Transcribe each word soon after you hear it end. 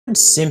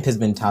Simp has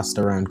been tossed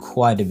around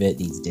quite a bit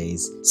these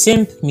days.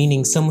 Simp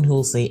meaning someone who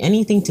will say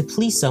anything to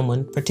please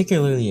someone,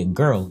 particularly a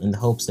girl, in the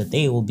hopes that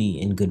they will be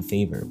in good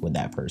favor with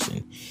that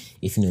person,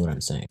 if you know what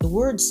I'm saying. The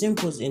word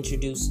simp was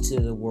introduced to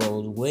the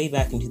world way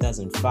back in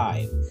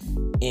 2005,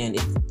 and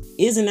it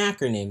is an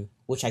acronym,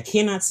 which I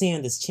cannot see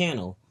on this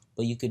channel,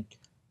 but you could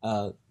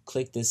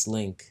click this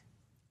link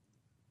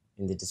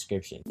in the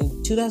description.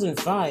 In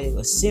 2005,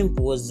 a simp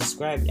was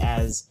described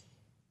as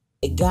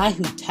a guy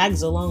who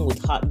tags along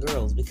with hot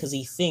girls because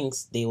he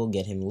thinks they will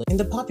get him lit. And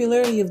the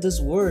popularity of this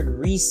word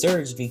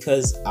resurged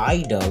because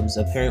iDubbbz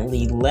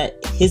apparently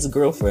let his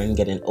girlfriend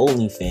get an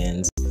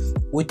OnlyFans,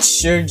 which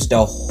surged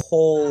a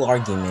whole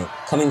argument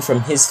coming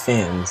from his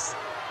fans,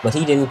 but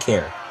he didn't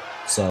care.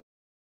 So,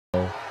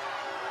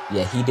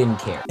 yeah, he didn't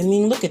care. I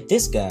mean, look at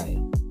this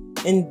guy.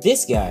 And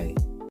this guy.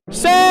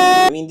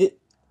 I mean,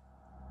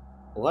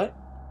 what?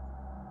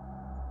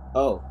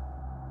 Oh.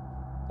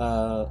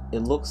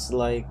 It looks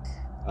like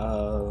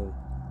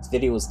this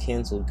video was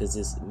canceled because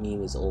this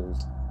meme is old.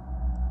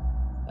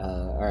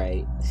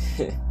 Alright.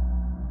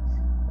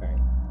 Alright.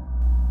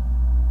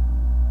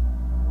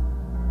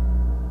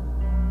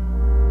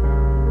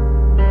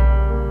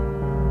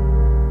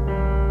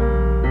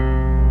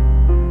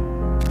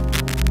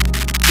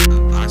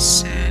 I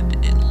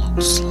said it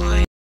looks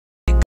like